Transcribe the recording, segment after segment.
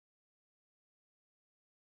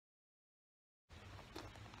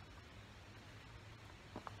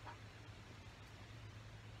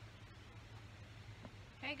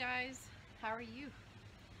Hey guys, how are you?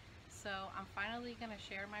 So I'm finally going to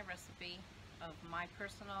share my recipe of my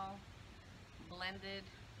personal blended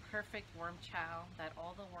perfect worm chow that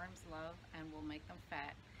all the worms love and will make them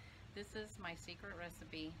fat. This is my secret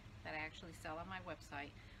recipe that I actually sell on my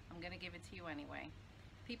website. I'm going to give it to you anyway.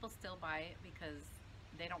 People still buy it because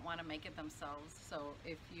they don't want to make it themselves. So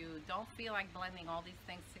if you don't feel like blending all these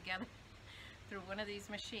things together through one of these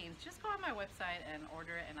machines, just go on my website and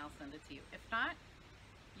order it and I'll send it to you. If not,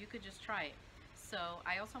 you could just try it. So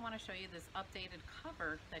I also want to show you this updated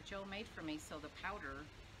cover that Joe made for me so the powder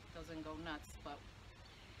doesn't go nuts, but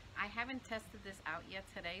I haven't tested this out yet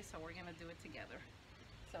today, so we're gonna do it together.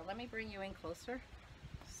 So let me bring you in closer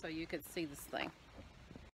so you could see this thing.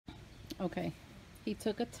 Okay, he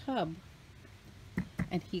took a tub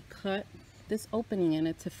and he cut this opening in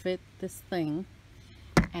it to fit this thing,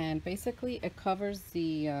 and basically it covers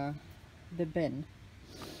the bin,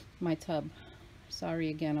 my tub. Sorry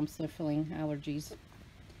again, I'm sniffling allergies.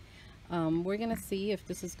 We're gonna see if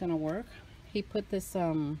this is gonna work. He put this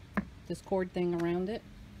this cord thing around it,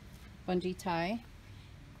 bungee tie,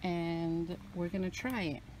 and we're gonna try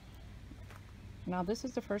it. Now this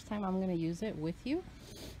is the first time I'm gonna use it with you.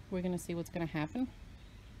 We're gonna see what's gonna happen.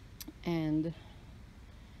 And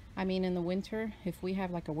I mean, in the winter, if we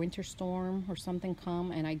have like a winter storm or something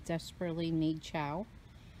come and I desperately need chow,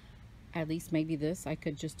 at least maybe this, I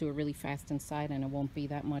could just do it really fast inside and it won't be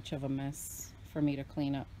that much of a mess for me to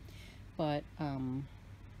clean up. But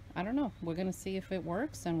I don't know. We're gonna see if it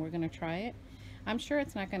works and we're gonna try it. I'm sure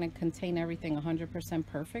it's not gonna contain everything 100%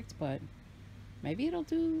 perfect, but maybe it'll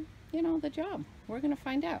do, you know, the job. We're gonna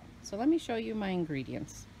find out. So let me show you my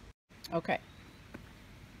ingredients. Okay,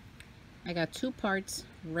 I got 2 parts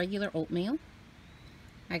regular oatmeal.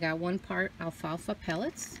 I got 1 part alfalfa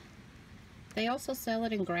pellets. They also sell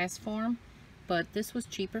it in grass form, but this was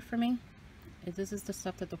cheaper for me. This is the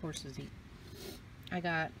stuff that the horses eat. I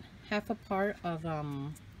got half a part of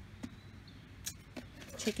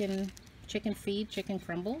chicken feed, chicken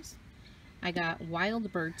crumbles. I got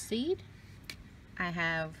wild bird seed. I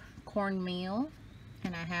have cornmeal,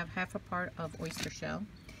 and I have half a part of oyster shell.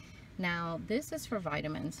 Now this is for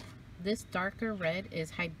vitamins. This darker red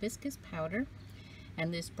is hibiscus powder,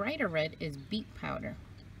 and this brighter red is beet powder.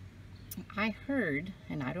 I heard,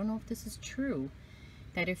 and I don't know if this is true,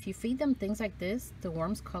 that if you feed them things like this, the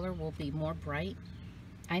worm's color will be more bright.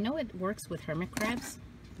 I know it works with hermit crabs.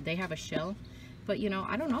 They have a shell, but you know,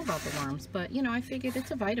 I don't know about the worms, but you know, I figured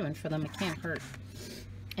it's a vitamin for them. It can't hurt.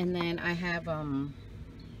 And then I have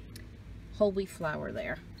whole wheat flour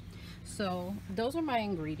there. So those are my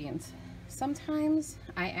ingredients. Sometimes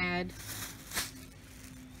I add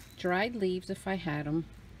dried leaves if I had them.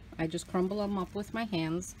 I just crumble them up with my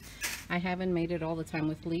hands. I haven't made it all the time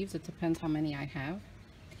with leaves. It depends how many I have.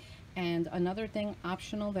 And another thing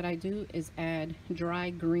optional that I do is add dry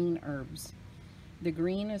green herbs. The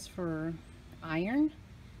green is for iron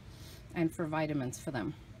and for vitamins for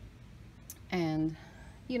them. And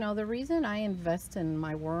you know, the reason I invest in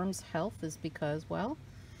my worms' health is because, well,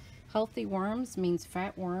 healthy worms means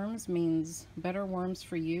fat worms, means better worms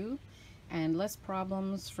for you and less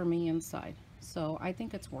problems for me inside. So I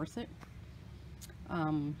think it's worth it.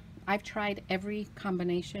 I've tried every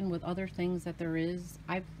combination with other things that there is.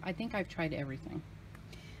 I think I've tried everything.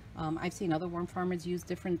 I've seen other worm farmers use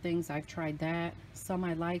different things. I've tried that. Some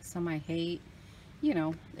I like, some I hate. You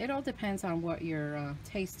know, it all depends on what your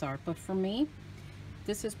tastes are. But for me,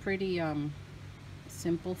 this is pretty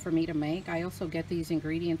simple for me to make. I also get these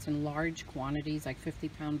ingredients in large quantities, like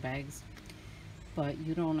 50-pound bags. But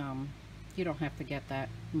you don't have to get that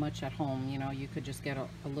much at home. You know, you could just get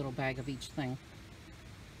a little bag of each thing.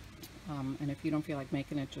 And if you don't feel like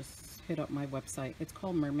making it, just hit up my website. It's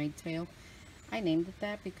called Mermaid Tail. I named it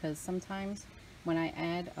that because sometimes when I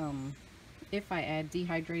add, if I add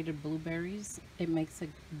dehydrated blueberries, it makes it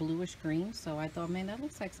bluish green. So I thought, man, that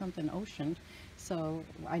looks like something ocean. So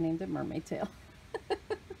I named it Mermaid Tail.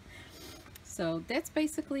 So that's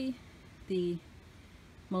basically the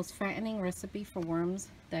most fattening recipe for worms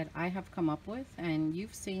that I have come up with. And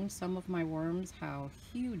you've seen some of my worms, how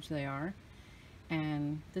huge they are.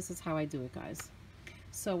 And this is how I do it, guys.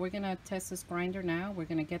 So we're gonna test this grinder now. We're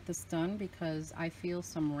gonna get this done because I feel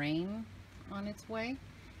some rain on its way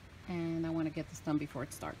and I want to get this done before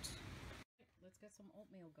it starts. Let's get some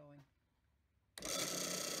oatmeal going.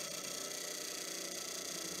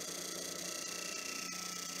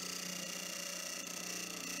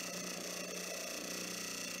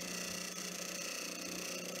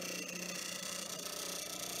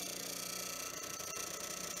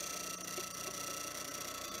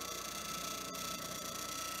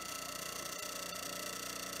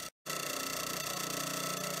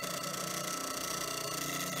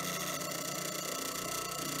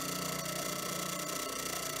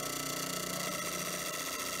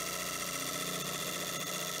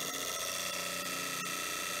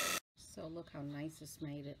 how nice this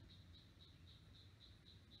made it.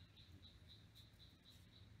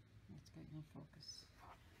 Let's get no focus.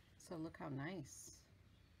 So look how nice.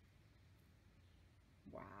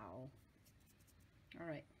 Wow. All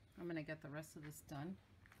right, I'm gonna get the rest of this done.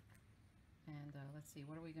 And let's see,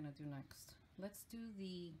 what are we gonna do next? Let's do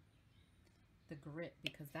the grit,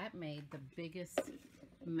 because that made the biggest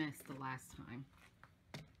mess the last time.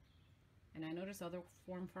 And I noticed other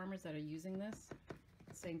worm farmers that are using this,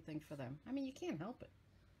 same thing for them. I mean, you can't help it.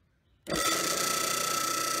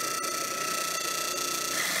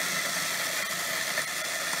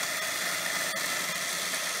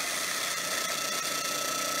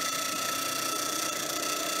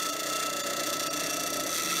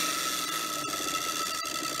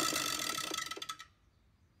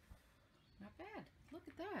 Not bad. Look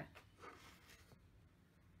at that.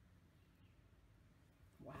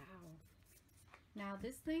 Wow. Now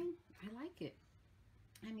this thing, I like it.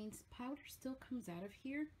 I mean, powder still comes out of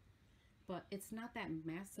here, but it's not that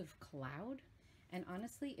massive cloud. And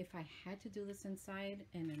honestly, if I had to do this inside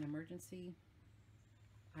in an emergency,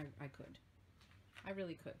 I could. I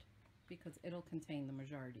really could, because it'll contain the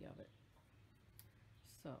majority of it.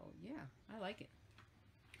 So yeah, I like it.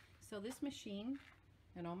 So this machine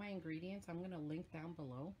and all my ingredients, I'm going to link down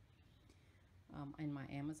below in my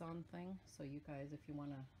Amazon thing. So you guys, if you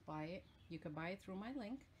want to buy it, you can buy it through my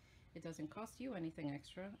link. It doesn't cost you anything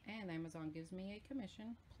extra, and Amazon gives me a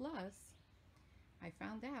commission. Plus, I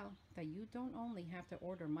found out that you don't only have to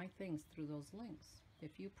order my things through those links.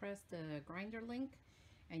 If you press the grinder link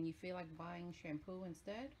and you feel like buying shampoo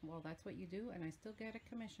instead, well, that's what you do, and I still get a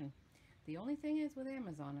commission. The only thing is with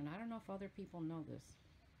Amazon, and I don't know if other people know this,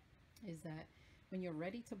 is that when you're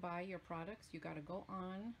ready to buy your products, you got to go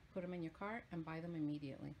on, put them in your cart, and buy them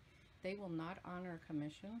immediately. They will not honor a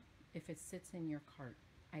commission if it sits in your cart.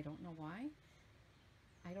 I don't know why.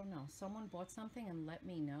 I don't know. Someone bought something and let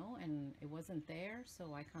me know, and it wasn't there,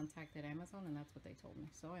 so I contacted Amazon, and that's what they told me.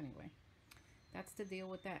 So anyway, that's the deal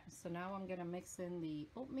with that. So now I'm gonna mix in the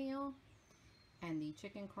oatmeal and the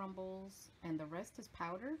chicken crumbles, and the rest is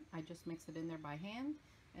powder. I just mix it in there by hand,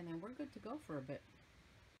 and then we're good to go for a bit.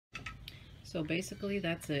 So basically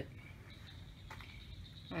that's it.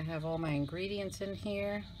 I have all my ingredients in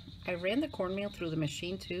here. I ran the cornmeal through the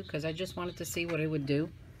machine too, because I just wanted to see what it would do.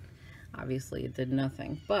 Obviously it did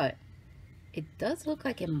nothing, but it does look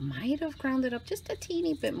like it might have ground it up just a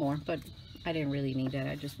teeny bit more, but I didn't really need that.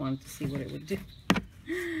 I just wanted to see what it would do.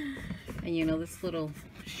 And you know, this little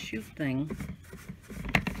shoot thing,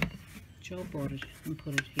 Joe bought it and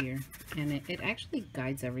put it here, and it actually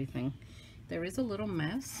guides everything. There is a little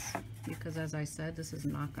mess because, as I said, this is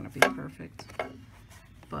not going to be perfect,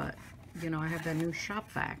 but you know, I have that new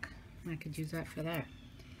shop vac. I could use that for that.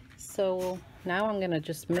 So now I'm gonna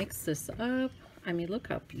just mix this up. I mean, look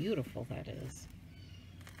how beautiful that is.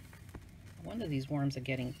 One of these worms are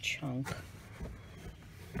getting chunk.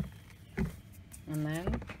 And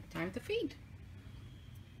then time to feed.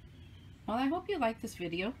 Well, I hope you like this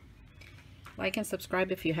video. Like and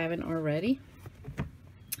subscribe if you haven't already.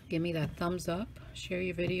 Give me that thumbs up. Share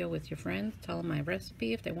your video with your friends. Tell them my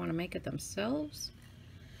recipe if they want to make it themselves.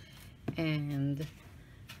 And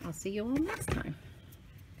I'll see you all next time.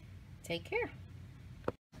 Take care.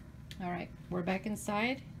 All right, we're back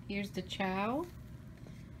inside. Here's the chow.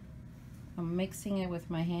 I'm mixing it with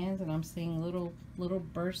my hands, and I'm seeing little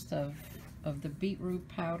bursts of the beetroot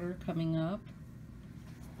powder coming up.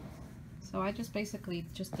 So I just basically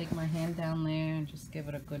just take my hand down there and just give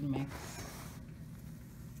it a good mix.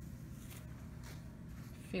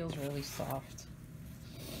 Feels really soft.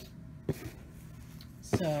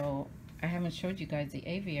 So I haven't showed you guys the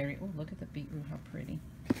aviary. Oh, look at the beetroot, how pretty.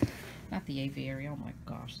 Not the aviary, oh my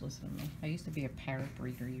gosh, listen to me. I used to be a parrot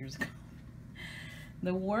breeder years ago.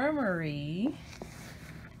 The wormery,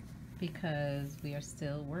 because we are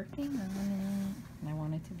still working on it, and I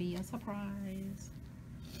want it to be a surprise.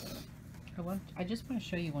 I just want to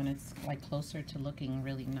show you when it's like closer to looking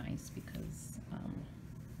really nice, because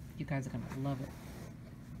you guys are gonna love it.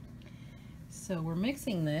 So we're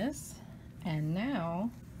mixing this, and now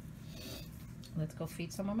let's go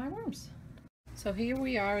feed some of my worms. So here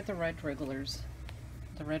we are with the red wrigglers.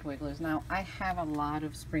 The red wigglers. Now I have a lot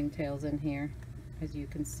of springtails in here, as you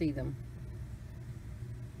can see them.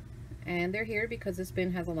 And they're here because this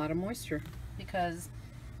bin has a lot of moisture, because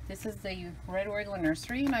this is the red wiggler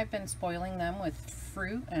nursery, and I've been spoiling them with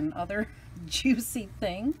fruit and other juicy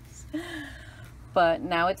things. But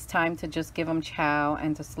now it's time to just give them chow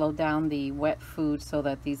and to slow down the wet food so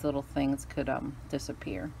that these little things could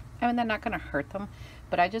disappear. I mean, they're not going to hurt them,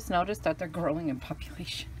 but I just noticed that they're growing in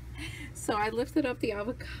population. So I lifted up the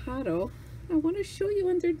avocado. I want to show you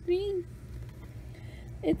underneath.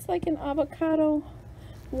 It's like an avocado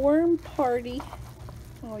worm party.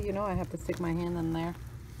 Oh, you know I have to stick my hand in there.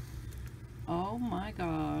 Oh my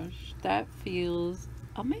gosh, that feels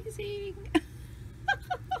amazing.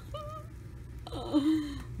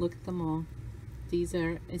 Look at them all. These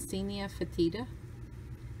are Eisenia fetida.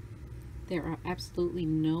 There are absolutely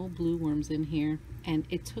no blue worms in here, and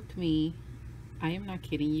it took me, I am not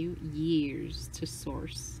kidding you, years to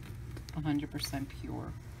source 100%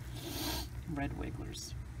 pure red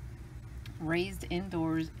wigglers. Raised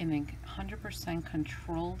indoors in a 100%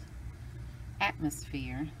 controlled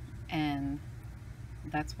atmosphere, and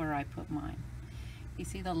that's where I put mine. You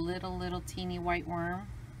see the little teeny white worm?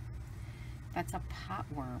 That's a pot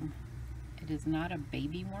worm. It is not a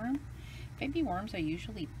baby worm. Baby worms are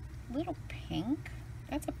usually little pink.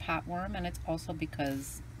 That's a pot worm, and it's also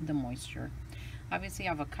because the moisture. Obviously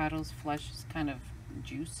avocado's flesh is kind of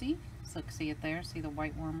juicy. So see it there? See the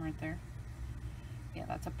white worm right there? Yeah,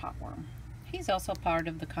 that's a pot worm. He's also part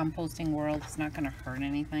of the composting world. It's not going to hurt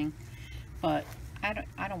anything, but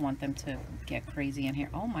I don't want them to get crazy in here.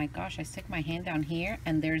 Oh my gosh, I stick my hand down here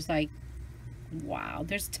and there's like, wow,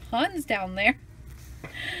 there's tons down there.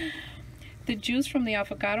 The juice from the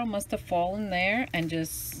avocado must have fallen there and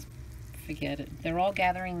just forget it. They're all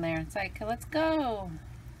gathering there. It's like, let's go.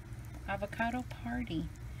 Avocado party.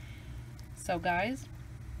 So guys,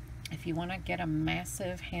 if you want to get a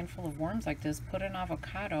massive handful of worms like this, put an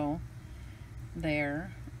avocado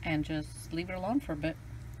there and just leave it alone for a bit.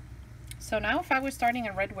 So now if I was starting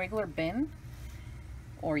a red wiggler bin,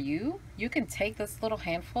 or you can take this little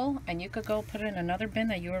handful and you could go put it in another bin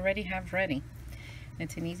that you already have ready.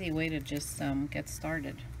 It's an easy way to just get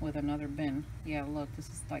started with another bin. Yeah, look, this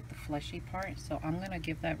is like the fleshy part, so I'm gonna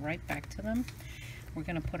give that right back to them. We're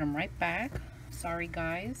gonna put them right back. Sorry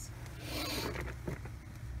guys.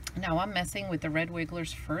 Now I'm messing with the red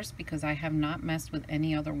wigglers first because I have not messed with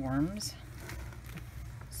any other worms.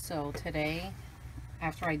 So today,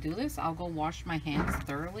 after I do this, I'll go wash my hands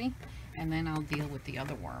thoroughly and then I'll deal with the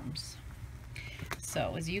other worms.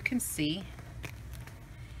 So as you can see,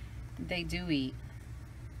 they do eat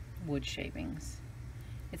wood shavings.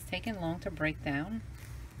 It's taken long to break down.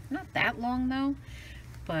 Not that long though,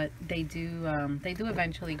 but they do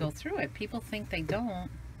eventually go through it. People think they don't,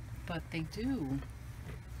 but they do.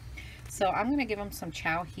 So I'm gonna give them some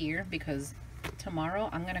chow here because tomorrow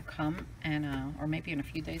I'm gonna come and or maybe in a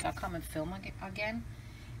few days I'll come and film again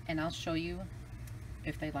and I'll show you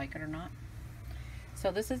if they like it or not.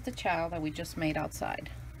 So this is the chow that we just made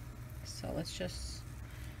outside. So let's just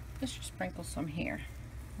sprinkle some here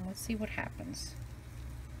and let's see what happens.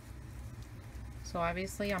 So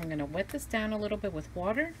obviously I'm gonna wet this down a little bit with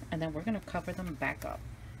water and then we're gonna cover them back up.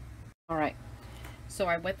 All right, so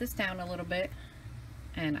I wet this down a little bit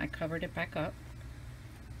and I covered it back up.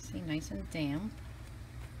 See, nice and damp.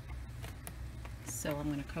 So I'm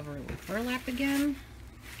going to cover it with burlap again,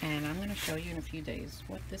 and I'm going to show you in a few days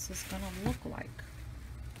what this is going to look like.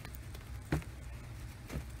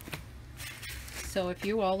 So if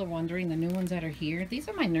you all are wondering, the new ones that are here, these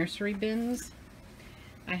are my nursery bins.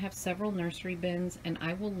 I have several nursery bins, and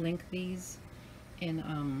I will link these in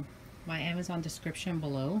my Amazon description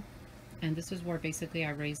below. And this is where basically I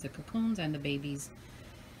raise the cocoons and the babies.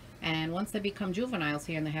 And once they become juveniles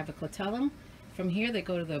here and they have a clitellum, from here they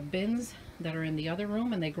go to the bins that are in the other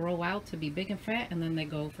room and they grow out to be big and fat and then they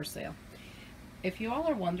go for sale. If you all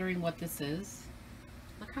are wondering what this is,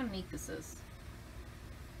 look how neat this is.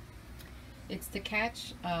 It's to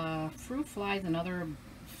catch fruit flies and other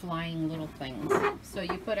flying little things. So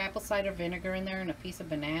you put apple cider vinegar in there and a piece of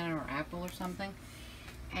banana or apple or something,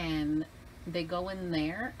 and they go in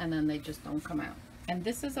there and then they just don't come out. And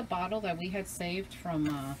this is a bottle that we had saved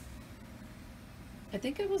from I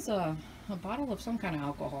think it was a bottle of some kind of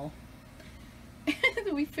alcohol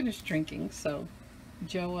that we finished drinking. So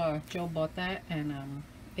Joe bought that, and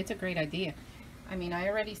it's a great idea. I mean, I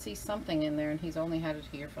already see something in there and he's only had it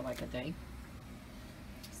here for like a day.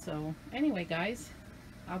 So anyway guys,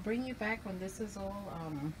 I'll bring you back when this is all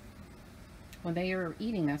when they are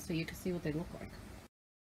eating that so you can see what they look like.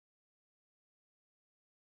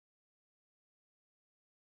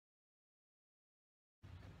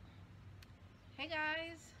 Hey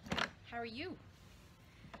guys, how are you?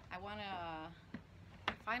 I want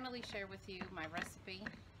to finally share with you my recipe